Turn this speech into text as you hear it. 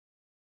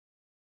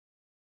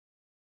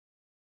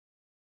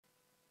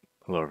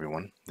Hello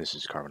everyone, this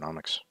is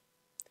Carbonomics.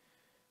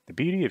 The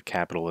beauty of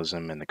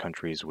capitalism and the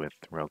countries with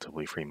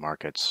relatively free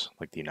markets,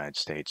 like the United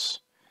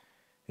States,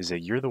 is that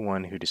you're the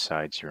one who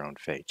decides your own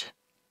fate.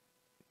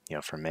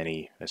 For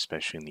many,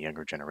 especially in the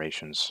younger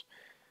generations,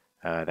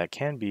 that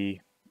can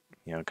be,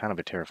 kind of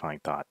a terrifying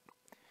thought.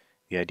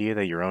 The idea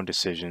that your own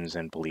decisions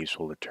and beliefs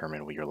will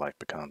determine what your life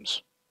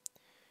becomes.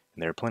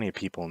 And there are plenty of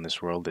people in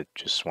this world that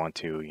just want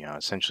to,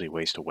 essentially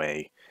waste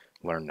away,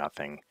 learn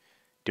nothing,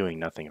 doing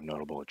nothing of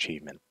notable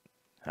achievement.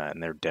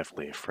 And they're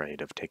definitely afraid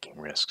of taking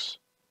risks.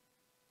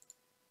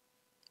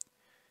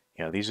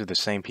 These are the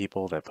same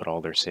people that put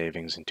all their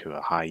savings into a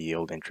high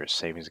yield interest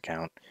savings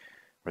account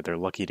where they're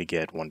lucky to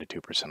get 1 to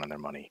 2% on their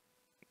money,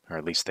 or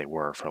at least they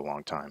were for a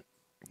long time.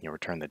 A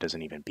return that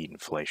doesn't even beat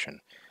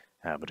inflation,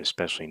 but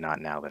especially not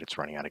now that it's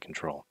running out of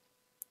control.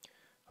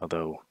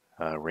 Although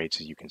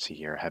rates, as you can see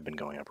here, have been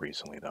going up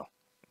recently, though,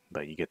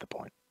 but you get the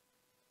point.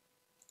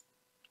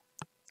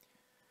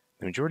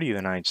 The majority of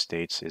the United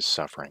States is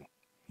suffering,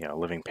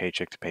 living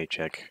paycheck to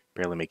paycheck,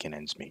 barely making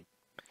ends meet.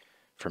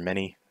 For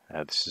many,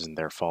 this isn't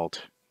their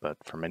fault, but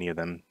for many of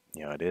them,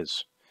 it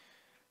is.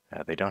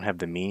 They don't have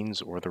the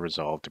means or the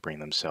resolve to bring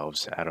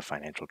themselves out of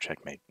financial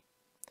checkmate.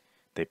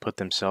 They put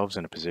themselves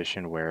in a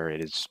position where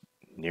it is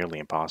nearly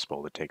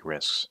impossible to take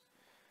risks,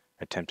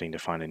 attempting to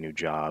find a new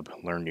job,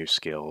 learn new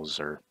skills,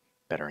 or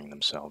bettering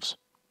themselves.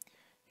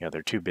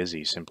 They're too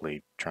busy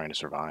simply trying to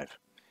survive.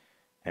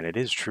 And it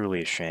is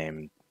truly a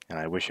shame, and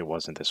I wish it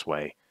wasn't this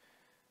way.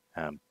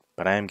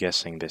 But I am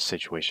guessing this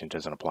situation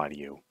doesn't apply to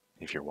you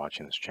if you're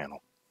watching this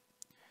channel.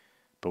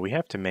 But we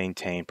have to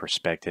maintain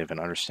perspective and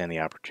understand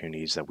the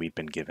opportunities that we've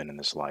been given in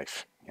this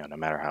life, no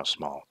matter how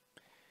small.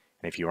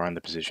 And if you are in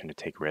the position to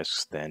take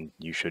risks, then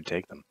you should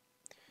take them,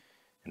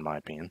 in my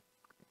opinion.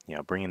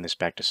 Bringing this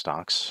back to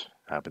stocks,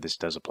 but this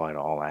does apply to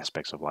all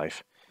aspects of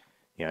life.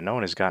 No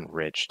one has gotten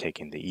rich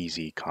taking the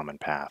easy, common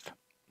path,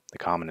 the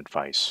common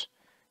advice.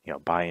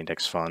 Buy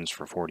index funds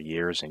for 40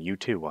 years and you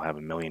too will have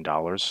 $1 million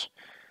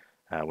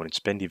when it's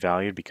been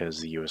devalued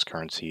because the U.S.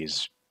 currency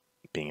is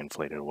being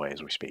inflated away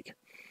as we speak.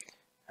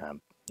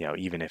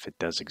 Even if it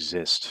does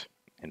exist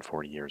in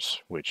 40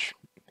 years, which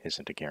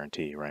isn't a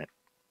guarantee, right?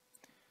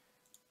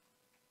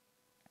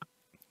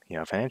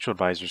 Financial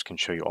advisors can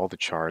show you all the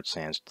charts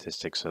and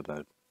statistics of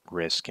the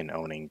risk in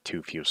owning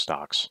too few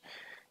stocks.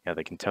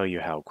 They can tell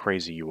you how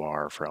crazy you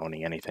are for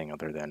owning anything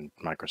other than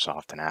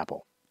Microsoft and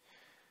Apple.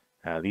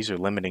 These are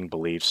limiting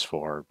beliefs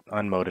for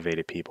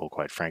unmotivated people,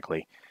 quite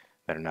frankly,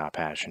 that are not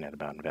passionate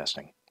about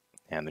investing.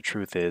 And the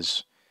truth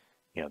is,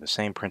 the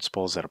same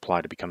principles that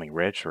apply to becoming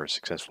rich or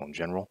successful in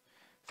general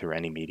through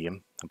any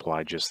medium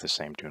apply just the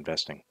same to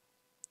investing.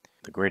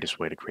 The greatest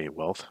way to create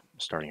wealth,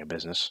 starting a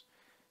business,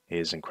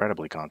 is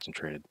incredibly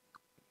concentrated.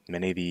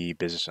 Many of the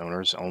business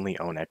owners only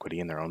own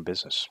equity in their own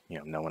business,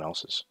 no one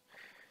else's.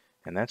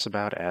 And that's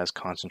about as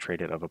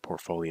concentrated of a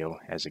portfolio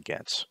as it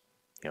gets,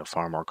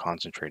 far more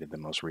concentrated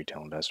than most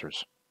retail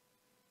investors.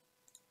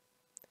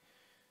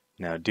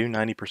 Now, do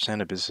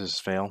 90% of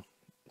businesses fail?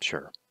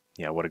 Sure.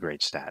 What a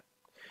great stat.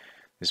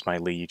 This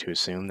might lead you to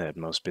assume that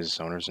most business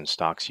owners and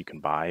stocks you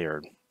can buy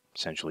are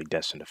essentially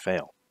destined to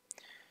fail.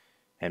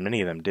 And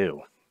many of them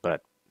do,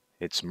 but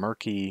it's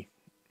murky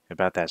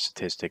about that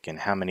statistic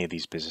and how many of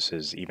these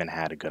businesses even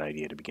had a good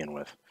idea to begin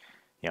with.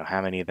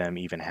 How many of them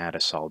even had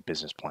a solid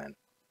business plan?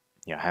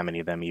 How many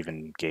of them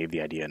even gave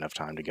the idea enough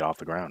time to get off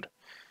the ground?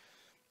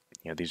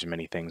 These are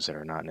many things that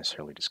are not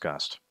necessarily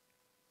discussed.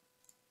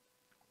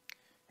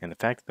 And the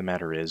fact of the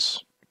matter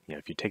is,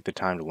 if you take the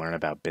time to learn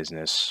about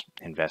business,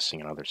 investing,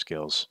 and other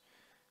skills,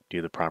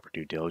 do the proper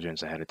due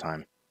diligence ahead of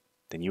time,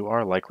 then you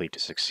are likely to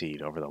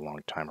succeed over the long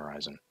time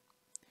horizon.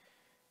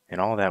 And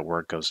all that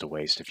work goes to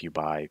waste if you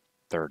buy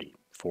 30,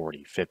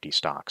 40, 50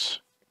 stocks.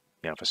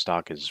 If a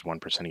stock is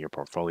 1% of your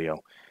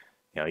portfolio,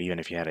 even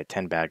if you had a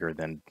 10 bagger,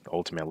 then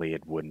ultimately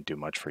it wouldn't do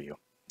much for you,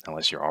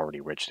 unless you're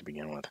already rich to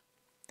begin with.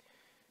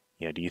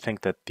 Do you think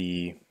that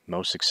the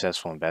most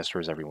successful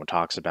investors everyone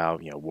talks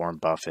about, Warren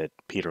Buffett,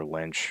 Peter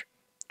Lynch,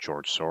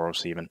 George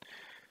Soros even,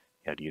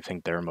 do you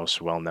think they're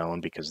most well known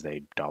because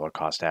they dollar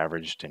cost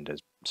averaged into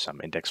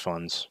some index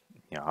funds?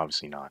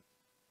 Obviously not.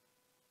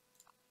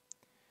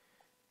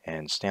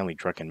 And Stanley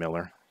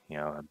Druckenmiller,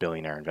 a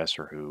billionaire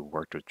investor who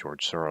worked with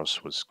George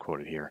Soros, was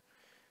quoted here,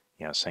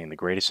 saying the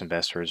greatest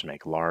investors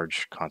make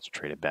large,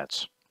 concentrated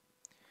bets.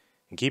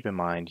 And keep in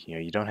mind,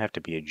 you don't have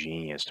to be a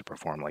genius to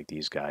perform like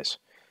these guys.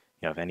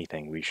 If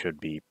anything, we should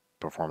be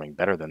performing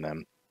better than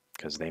them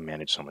because they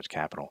manage so much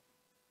capital.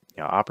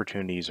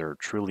 Opportunities are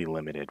truly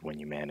limited when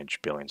you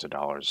manage billions of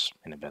dollars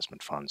in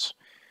investment funds,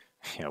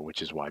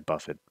 which is why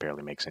Buffett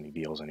barely makes any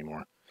deals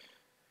anymore.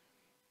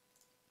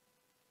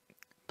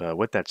 But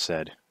with that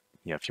said,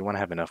 if you want to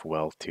have enough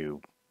wealth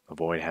to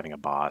avoid having a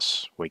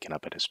boss, waking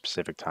up at a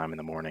specific time in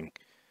the morning,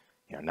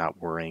 not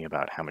worrying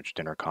about how much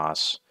dinner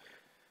costs,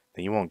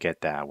 then you won't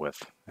get that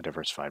with a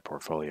diversified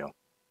portfolio.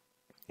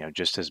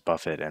 Just as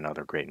Buffett and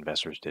other great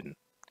investors didn't.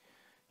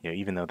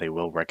 Even though they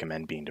will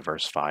recommend being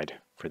diversified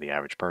for the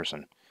average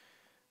person,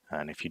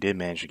 and if you did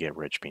manage to get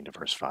rich being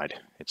diversified,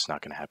 it's not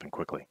going to happen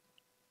quickly.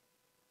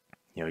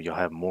 You'll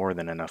have more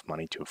than enough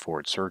money to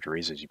afford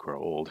surgeries as you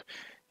grow old,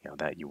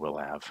 that you will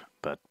have,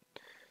 but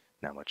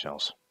not much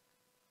else.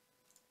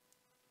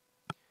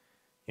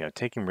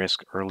 Taking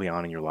risk early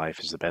on in your life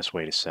is the best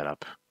way to set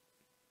up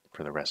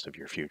for the rest of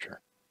your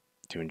future,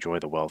 to enjoy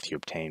the wealth you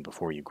obtain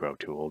before you grow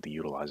too old to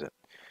utilize it.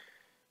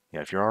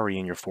 If you're already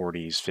in your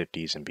 40s,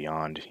 50s, and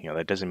beyond,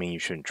 that doesn't mean you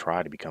shouldn't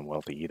try to become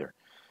wealthy either.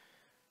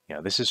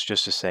 This is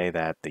just to say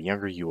that the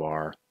younger you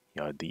are,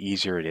 the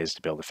easier it is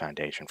to build a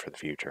foundation for the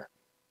future.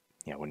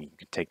 When you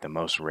can take the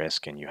most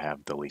risk and you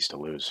have the least to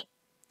lose.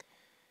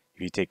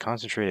 If you take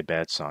concentrated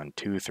bets on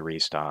 2, 3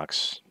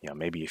 stocks,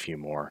 maybe a few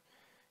more,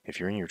 if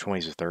you're in your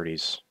 20s or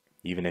 30s,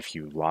 even if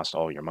you lost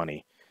all your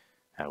money,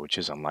 which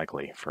is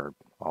unlikely for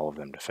all of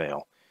them to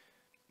fail,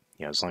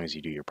 as long as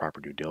you do your proper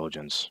due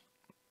diligence.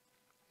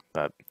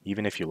 But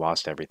even if you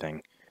lost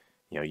everything,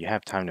 you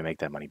have time to make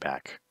that money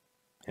back.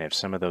 And if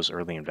some of those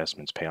early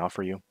investments pay off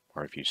for you,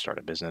 or if you start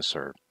a business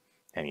or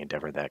any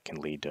endeavor that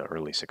can lead to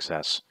early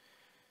success,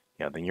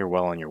 then you're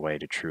well on your way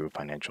to true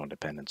financial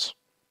independence,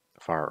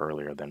 far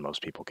earlier than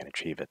most people can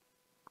achieve it.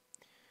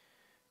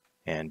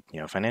 And,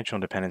 financial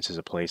independence is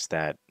a place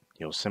that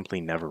you'll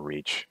simply never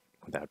reach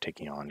without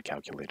taking on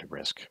calculated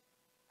risk.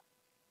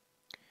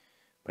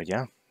 But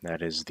yeah,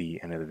 that is the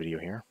end of the video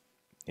here.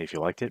 If you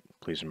liked it,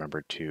 please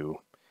remember to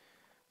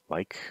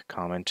like,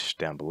 comment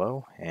down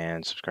below,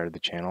 and subscribe to the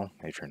channel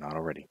if you're not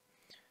already.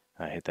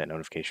 Hit that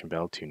notification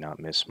bell to not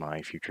miss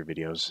my future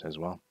videos as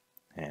well.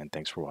 And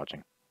thanks for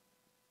watching.